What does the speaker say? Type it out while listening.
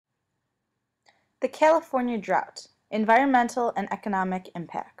The California Drought: Environmental and Economic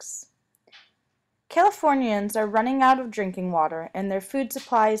Impacts. Californians are running out of drinking water and their food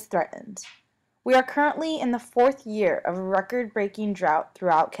supply is threatened. We are currently in the 4th year of a record-breaking drought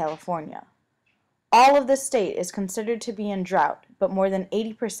throughout California. All of the state is considered to be in drought, but more than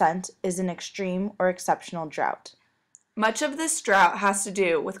 80% is in extreme or exceptional drought. Much of this drought has to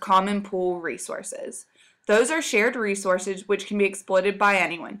do with common pool resources. Those are shared resources which can be exploited by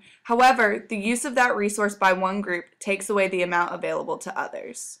anyone. However, the use of that resource by one group takes away the amount available to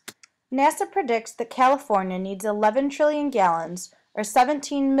others. NASA predicts that California needs 11 trillion gallons, or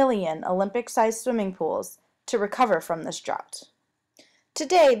 17 million Olympic-sized swimming pools, to recover from this drought.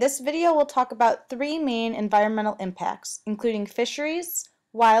 Today, this video will talk about 3 main environmental impacts, including fisheries,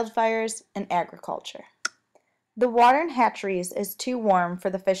 wildfires, and agriculture. The water in hatcheries is too warm for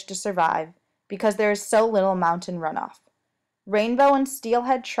the fish to survive because there is so little mountain runoff. Rainbow and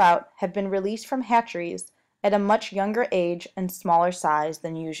steelhead trout have been released from hatcheries at a much younger age and smaller size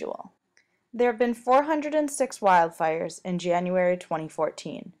than usual. There have been 406 wildfires in January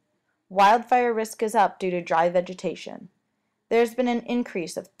 2014. Wildfire risk is up due to dry vegetation. There has been an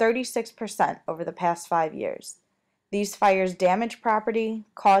increase of 36% over the past 5 years. These fires damage property,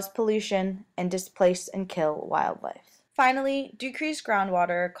 cause pollution, and displace and kill wildlife. Finally, decreased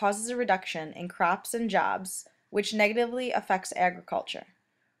groundwater causes a reduction in crops and jobs, which negatively affects agriculture.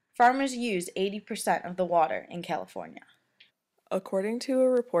 Farmers use 80% of the water in California. According to a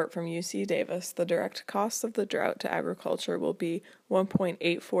report from UC Davis, the direct cost of the drought to agriculture will be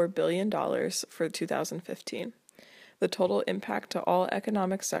 $1.84 billion for 2015. The total impact to all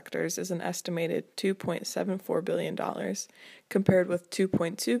economic sectors is an estimated $2.74 billion, compared with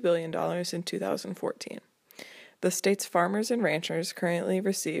 $2.2 billion in 2014. The state's farmers and ranchers currently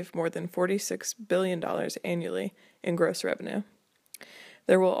receive more than $46 billion annually in gross revenue.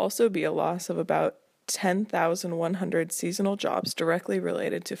 There will also be a loss of about 10,100 seasonal jobs directly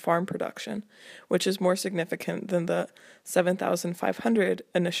related to farm production, which is more significant than the 7,500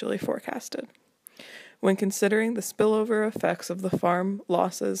 initially forecasted. When considering the spillover effects of the farm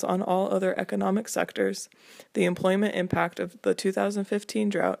losses on all other economic sectors, the employment impact of the 2015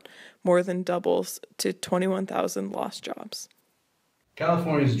 drought more than doubles to 21,000 lost jobs.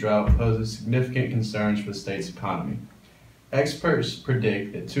 California's drought poses significant concerns for the state's economy. Experts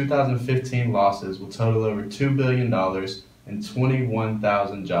predict that 2015 losses will total over $2 billion and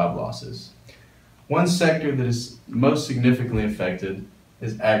 21,000 job losses. One sector that is most significantly affected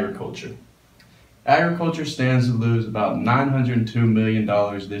is agriculture. Agriculture stands to lose about $902 million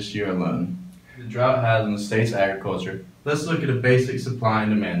this year alone. The drought has on the state's agriculture. Let's look at a basic supply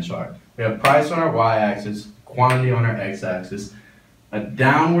and demand chart. We have price on our y-axis, quantity on our x-axis, a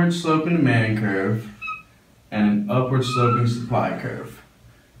downward sloping demand curve, and an upward sloping supply curve.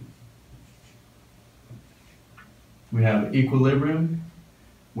 We have equilibrium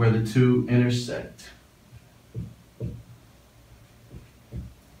where the two intersect.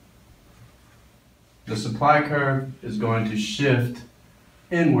 The supply curve is going to shift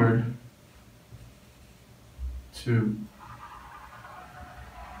inward to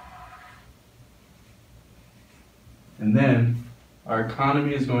and then our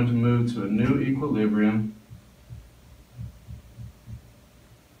economy is going to move to a new equilibrium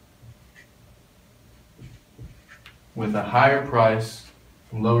with a higher price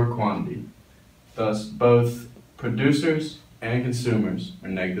and lower quantity. Thus, both producers and consumers are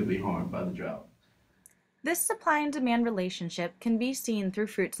negatively harmed by the drought. This supply and demand relationship can be seen through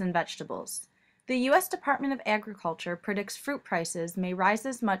fruits and vegetables. The U.S. Department of Agriculture predicts fruit prices may rise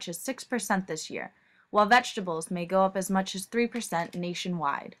as much as 6% this year, while vegetables may go up as much as 3%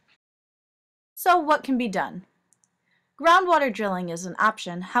 nationwide. So what can be done? Groundwater drilling is an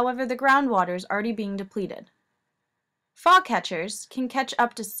option, however the groundwater is already being depleted. Fog catchers can catch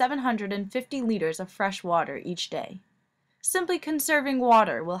up to 750 liters of fresh water each day. Simply conserving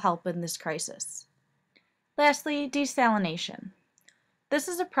water will help in this crisis. Lastly, desalination. This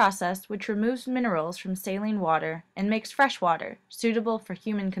is a process which removes minerals from saline water and makes fresh water suitable for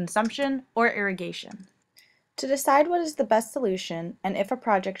human consumption or irrigation. To decide what is the best solution and if a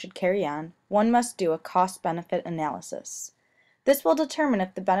project should carry on, one must do a cost-benefit analysis. This will determine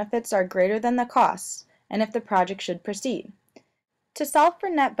if the benefits are greater than the costs and if the project should proceed. To solve for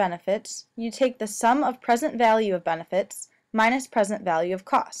net benefits, you take the sum of present value of benefits minus present value of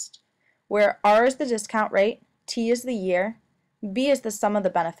cost, where R is the discount rate, T is the year, B is the sum of the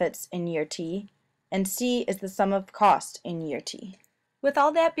benefits in year T, and C is the sum of cost in year T. With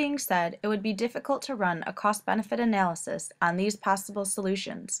all that being said, it would be difficult to run a cost-benefit analysis on these possible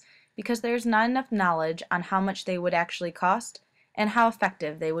solutions because there is not enough knowledge on how much they would actually cost and how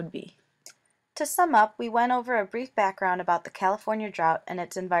effective they would be. To sum up, we went over a brief background about the California drought and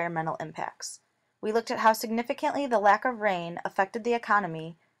its environmental impacts. We looked at how significantly the lack of rain affected the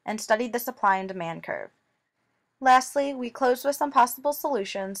economy and studied the supply and demand curve. Lastly, we closed with some possible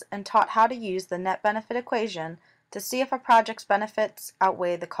solutions and taught how to use the net benefit equation to see if a project's benefits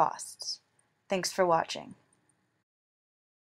outweigh the costs. Thanks for watching.